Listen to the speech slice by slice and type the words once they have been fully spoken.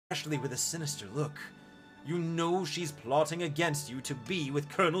Ashley with a sinister look. You know she's plotting against you to be with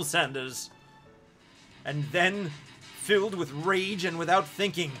Colonel Sanders. And then, filled with rage and without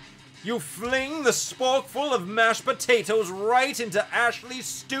thinking, you fling the sporkful of mashed potatoes right into Ashley's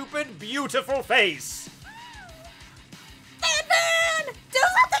stupid, beautiful face. Van! Do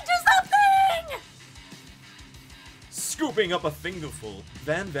something! Do something! Scooping up a fingerful,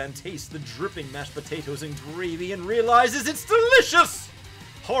 Van tastes the dripping mashed potatoes and gravy and realizes it's delicious!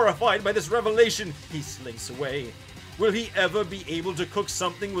 Horrified by this revelation, he slinks away. Will he ever be able to cook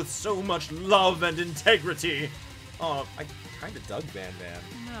something with so much love and integrity? Oh, I kinda dug Van.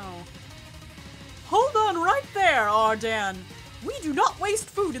 No. Hold on right there, Ardan. We do not waste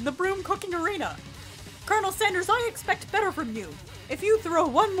food in the broom cooking arena. Colonel Sanders, I expect better from you. If you throw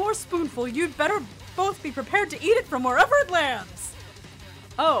one more spoonful, you'd better both be prepared to eat it from wherever it lands.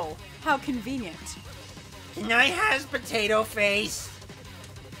 Oh, how convenient. Can I have potato face?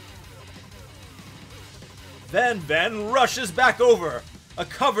 Van rushes back over, a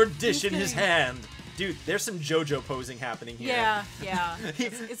covered dish in his hand. Dude, there's some JoJo posing happening here. Yeah.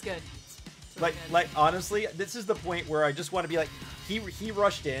 It's good. Like honestly, this is the point where I just want to be like, he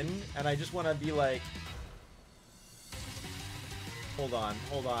rushed in, and I just want to be like, hold on,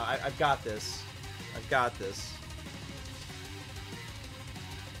 I've got this.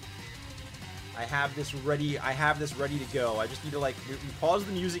 I have this ready to go. I just need to like, we pause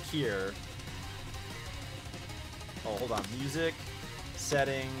the music here. Oh, hold on, music,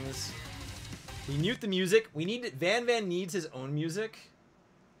 settings. We mute the music. We need, Van needs his own music.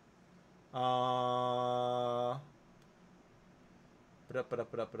 I have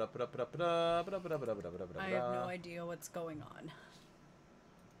no idea what's going on.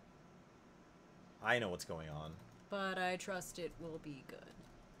 I know what's going on. But I trust it will be good.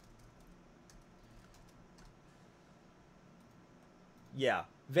 Yeah.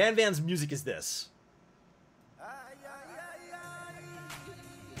 Van's music is this.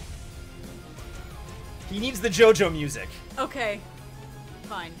 He needs the JoJo music. Okay.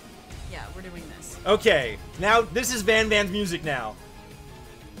 Fine. Yeah, we're doing this. Okay. Now, this is Van's music now.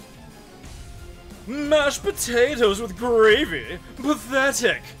 Mashed potatoes with gravy.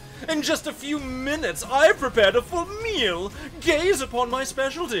 Pathetic. In just a few minutes, I've prepared a full meal. Gaze upon my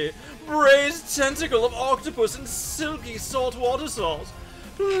specialty. Braised tentacle of octopus and silky saltwater sauce.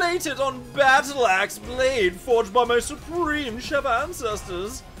 Plated on battle axe blade forged by my supreme chef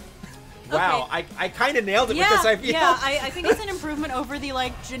ancestors. Wow, Okay. I kind of nailed it with this, I feel. Yeah, I think it's an improvement over the,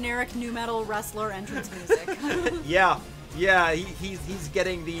 like, generic nu metal wrestler entrance music. Yeah, he's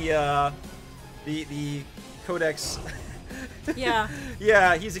getting the codex. Yeah.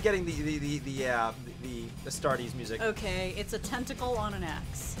 Yeah, he's getting the Astartes music. Okay, it's a tentacle on an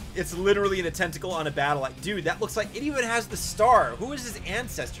axe. It's literally a tentacle on a battle axe. Dude, that looks like, it even has the star. Who is his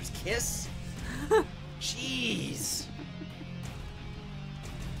ancestors? Kiss? Jeez.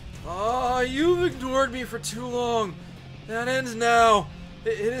 Ah, you've ignored me for too long. That ends now.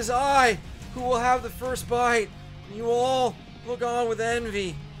 It is I who will have the first bite. You all look on with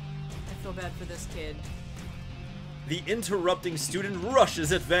envy. I feel bad for this kid. The interrupting student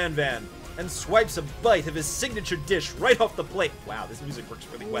rushes at Van and swipes a bite of his signature dish right off the plate. Wow, this music works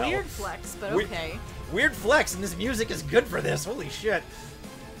really well. Weird flex, but okay. Weird flex, and this music is good for this. Holy shit.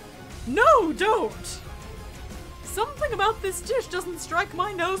 No, don't! Something about this dish doesn't strike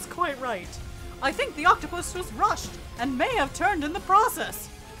my nose quite right. I think the octopus was rushed and may have turned in the process.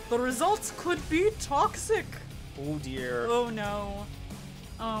 The results could be toxic. Oh dear. Oh no.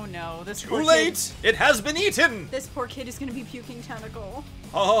 Oh no, this Too poor late! kid. It has been eaten! This poor kid is gonna be puking tentacle.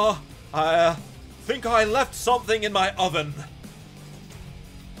 I think I left something in my oven.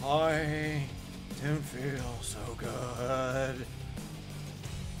 I don't feel so good.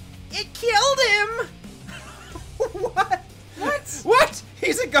 It killed him! What? What?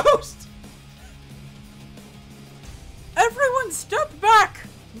 He's a ghost! Everyone step back!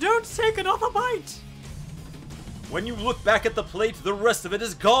 Don't take another bite! When you look back at the plate, the rest of it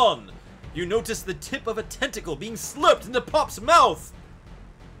is gone. You notice the tip of a tentacle being slurped into Pop's mouth.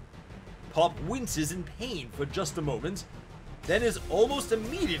 Pop winces in pain for just a moment, then is almost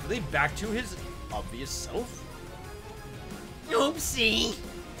immediately back to his obvious self. Oopsie.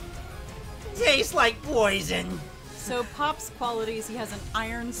 Tastes like poison. So Pop's qualities, he has an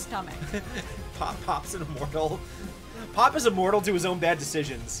iron stomach. Pop's an immortal. Pop is immortal to his own bad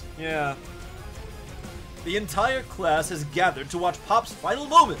decisions. Yeah. The entire class has gathered to watch Pop's final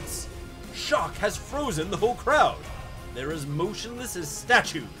moments. Shock has frozen the whole crowd. They're as motionless as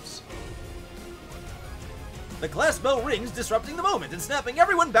statues. The class bell rings, disrupting the moment and snapping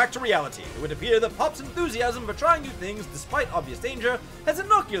everyone back to reality. It would appear that Pop's enthusiasm for trying new things, despite obvious danger, has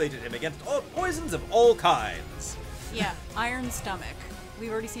inoculated him against all poisons of all kinds. Yeah, iron stomach.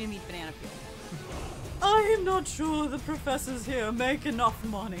 We've already seen him eat banana peel. I am not sure the professors here make enough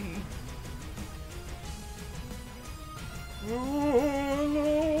money.